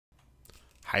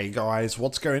Hey guys,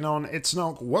 what's going on? It's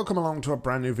Nog. Welcome along to a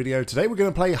brand new video. Today we're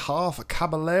going to play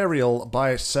Half-Caballerial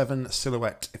by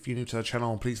SevenSilhouette. If you're new to the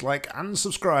channel, please like and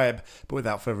subscribe. But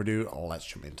without further ado, let's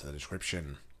jump into the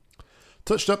description.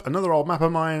 Touched up another old map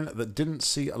of mine that didn't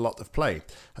see a lot of play.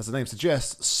 As the name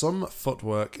suggests, some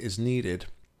footwork is needed,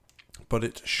 but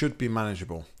it should be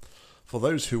manageable. For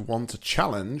those who want a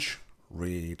challenge,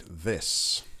 read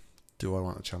this. Do I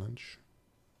want a challenge?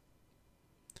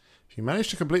 If you manage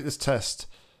to complete this test,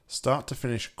 start to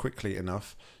finish quickly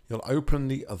enough, you'll open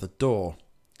the other door.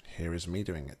 Here is me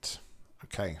doing it.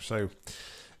 Okay, so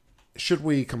should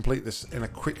we complete this in a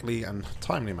quickly and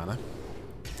timely manner,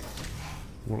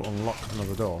 we'll unlock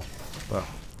another door. But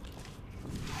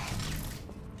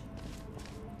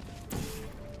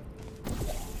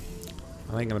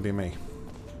it ain't gonna be me.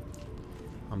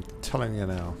 I'm telling you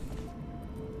now.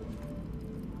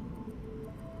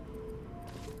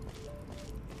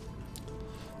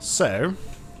 So,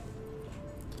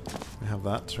 we have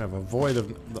that. We have a void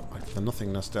of the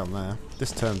nothingness down there.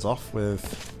 This turns off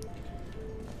with...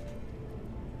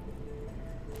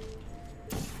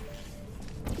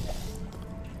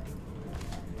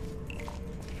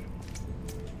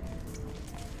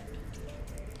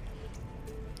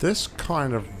 This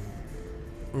kind of...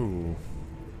 Ooh.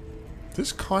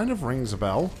 This kind of rings a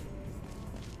bell.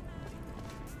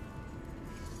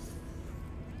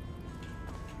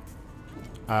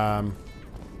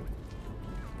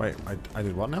 Wait, I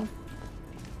did what now?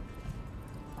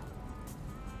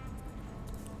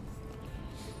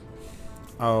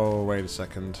 Oh, wait a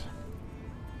second.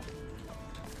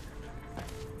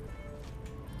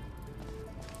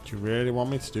 Do you really want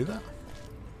me to do that?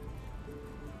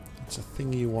 It's a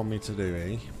thing you want me to do,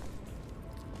 eh?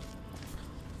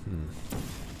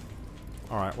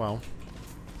 Alright, well.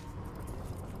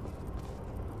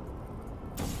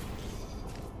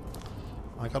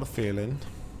 I got a feeling.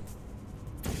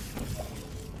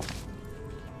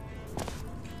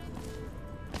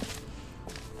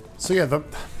 So yeah,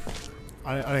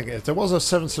 I think if there was a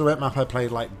SevenSilhouette map I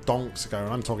played like donks ago,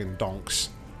 and I'm talking donks,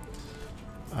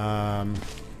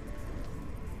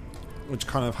 which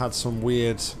kind of had some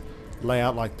weird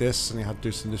layout like this, and you had to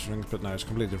do some different things, but no, it's a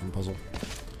completely different puzzle.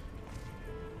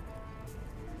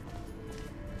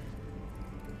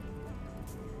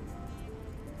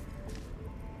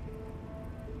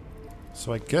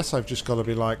 So I guess I've just got to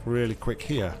be like really quick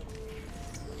here.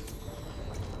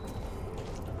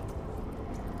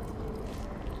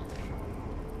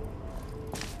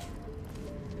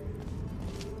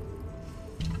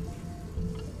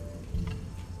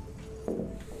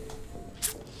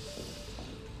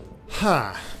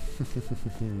 Ha!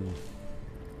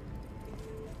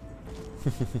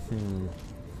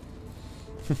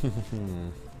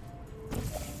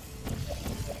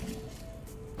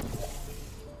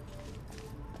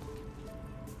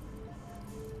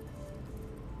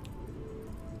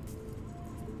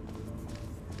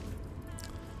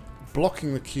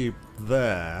 Blocking the cube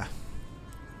there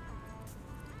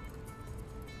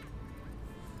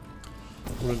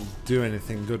wouldn't do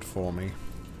anything good for me.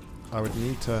 I would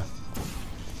need to...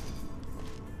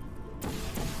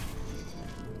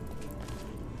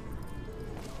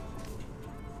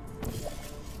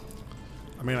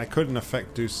 I mean, I could in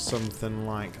effect do something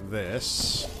like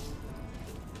this.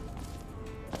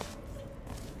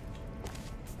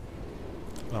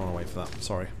 I don't want to wait for that,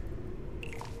 sorry.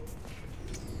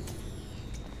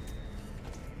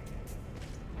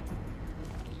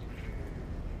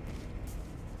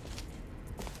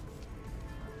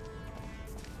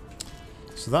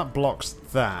 So that blocks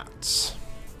that.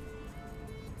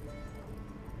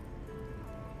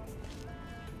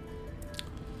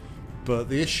 But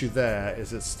the issue there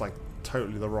is it's like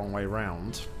totally the wrong way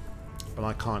round. And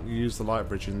I can't use the light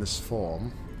bridge in this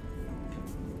form.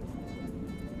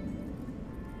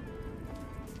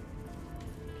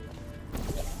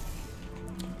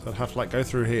 So I'd have to like go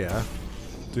through here,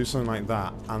 do something like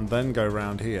that, and then go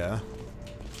around here.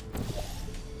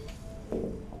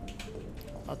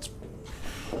 That's...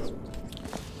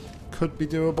 could be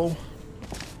doable.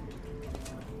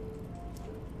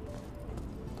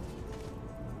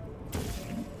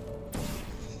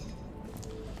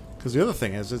 Because the other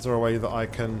thing is there a way that I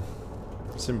can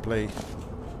simply...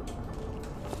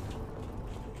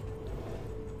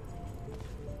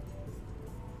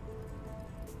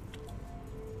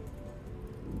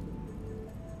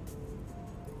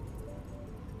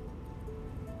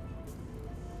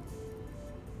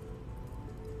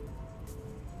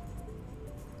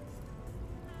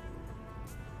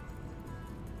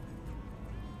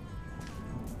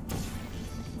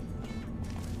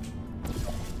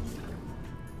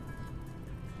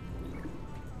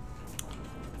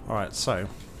 Alright, so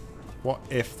what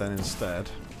if then instead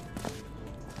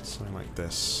something like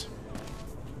this?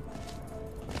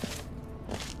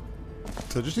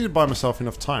 So I just need to buy myself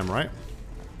enough time, right?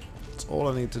 That's all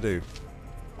I need to do.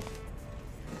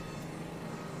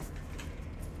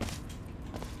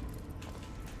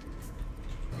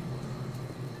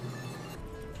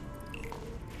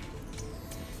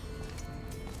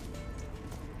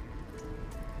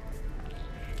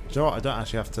 Do you know what? I don't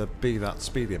actually have to be that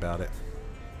speedy about it.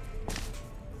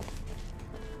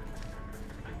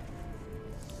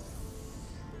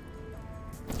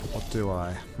 Or do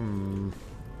I?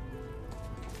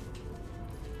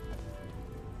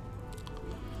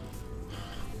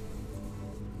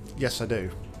 Yes, I do.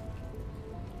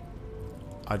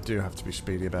 I do have to be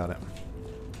speedy about it.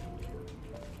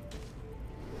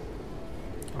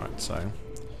 Alright, so...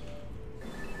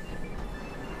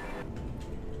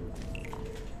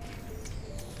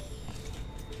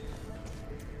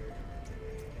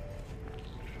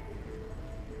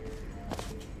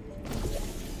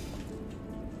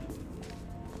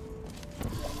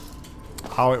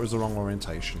 Oh, it was the wrong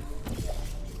orientation.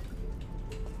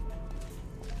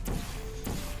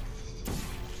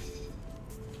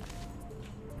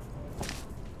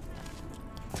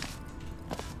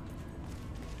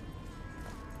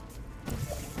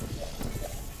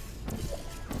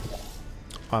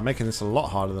 I'm making this a lot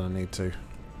harder than I need to.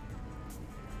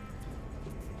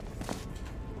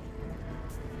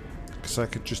 Because I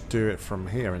could just do it from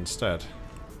here instead.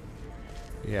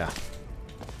 Yeah.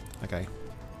 Okay.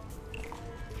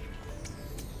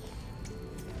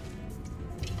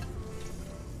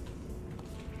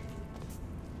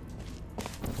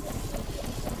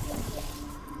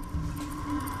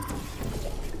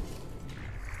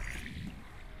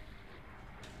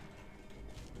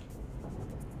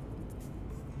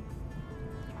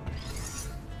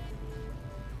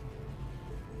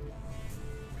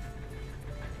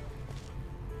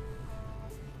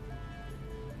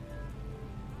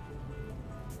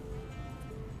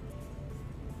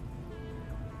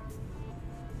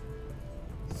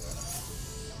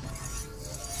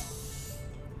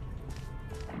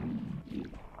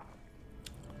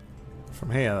 From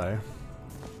here, though,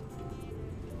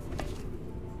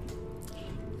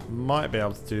 might be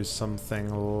able to do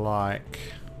something like...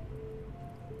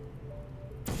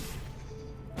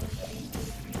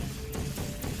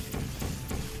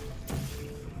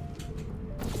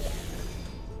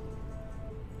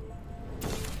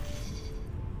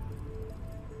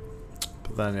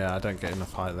 But then, yeah, I don't get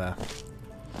enough height there.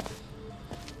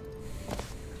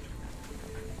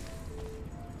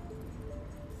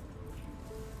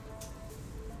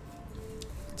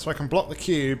 So I can block the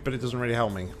cube, but it doesn't really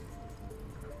help me.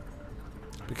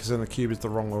 Because then the cube is the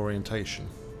wrong orientation.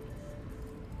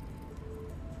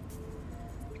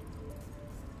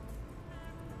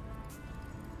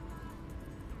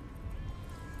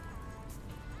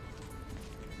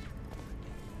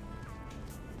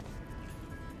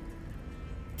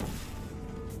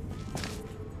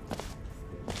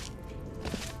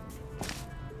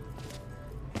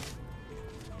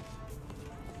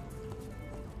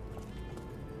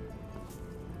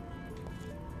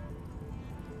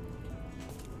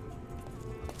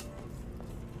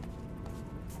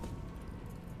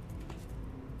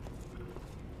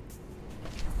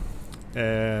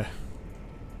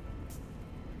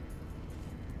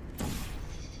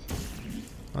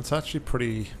 That's actually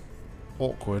pretty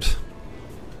awkward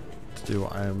to do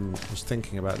what I was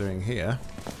thinking about doing here.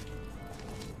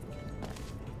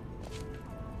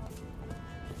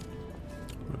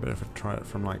 A bit of a try it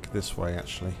from like this way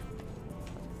actually.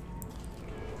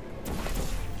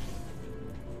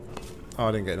 Oh,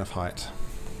 I didn't get enough height.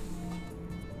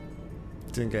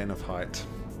 Didn't get enough height.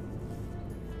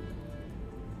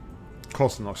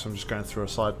 Close enough, so I'm just going through a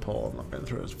side portal. I'm not going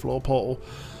through a floor portal.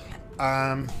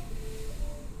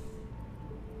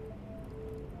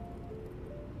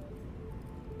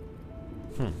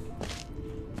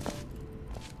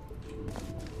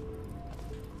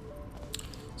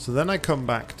 So then I come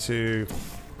back to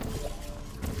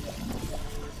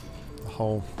the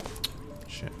whole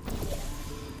shit.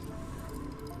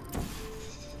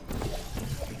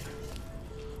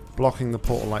 Blocking the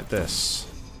portal like this.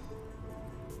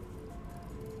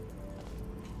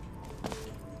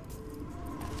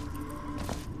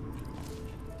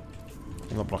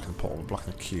 I'm not blocking the portal, I'm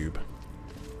blocking the cube.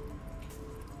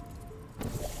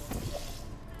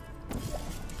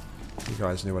 You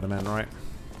guys knew what I meant, right?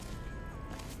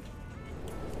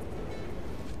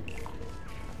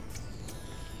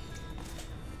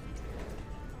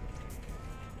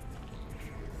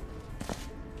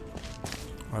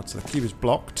 Right, so the cube is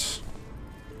blocked.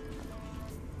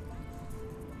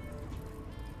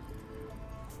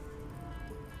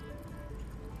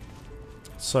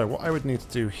 So what I would need to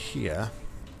do here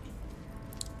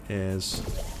is...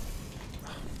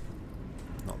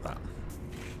 not that.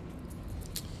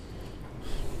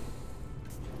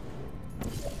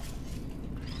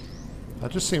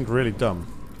 That just seemed really dumb.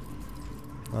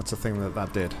 That's the thing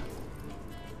that did.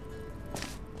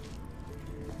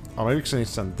 Oh, maybe because I need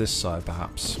to stand this side,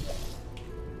 perhaps.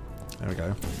 There we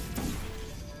go.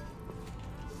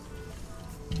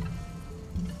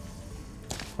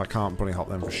 I can't bunny hop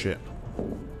them for shit.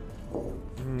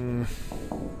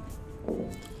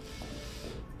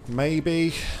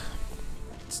 Maybe.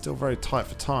 It's still very tight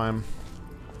for time.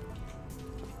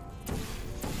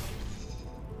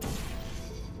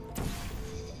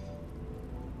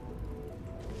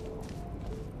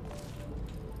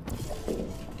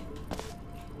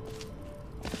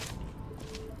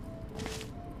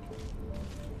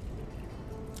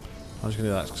 I'm just going to do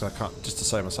that because I can't, just to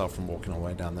save myself from walking all the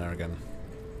way down there again.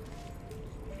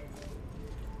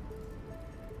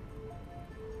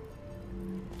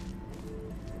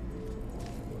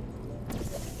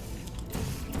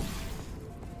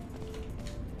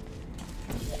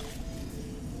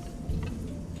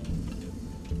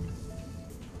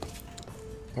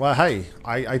 Well, hey,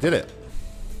 I did it.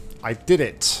 I did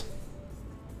it. Is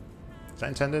that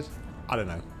intended? I don't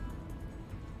know.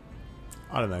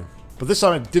 I don't know. But this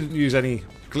time I didn't use any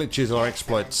glitches or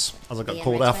exploits, as I got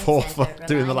called out for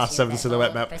doing the last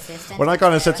 7Silhouette map. When I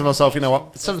kind of said to myself, you know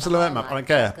what, 7Silhouette map, I don't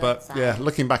care. But yeah,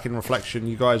 looking back in reflection,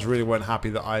 you guys really weren't happy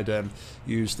that I'd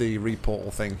used the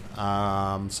reportal thing.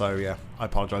 So yeah, I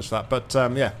apologise for that.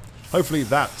 But yeah, hopefully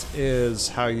that is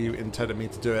how you intended me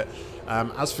to do it.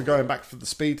 As for going back for the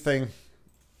speed thing,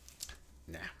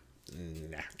 nah,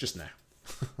 just nah.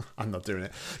 I'm not doing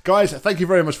it. Guys, thank you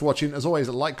very much for watching. As always,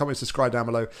 like, comment, subscribe down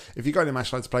below. If you've got any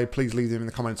match like to play, please leave them in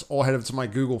the comments or head over to my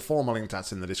Google form. I'll link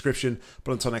that's in the description.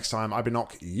 But until next time, I've been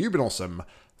Nock, you've been awesome.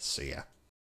 See ya.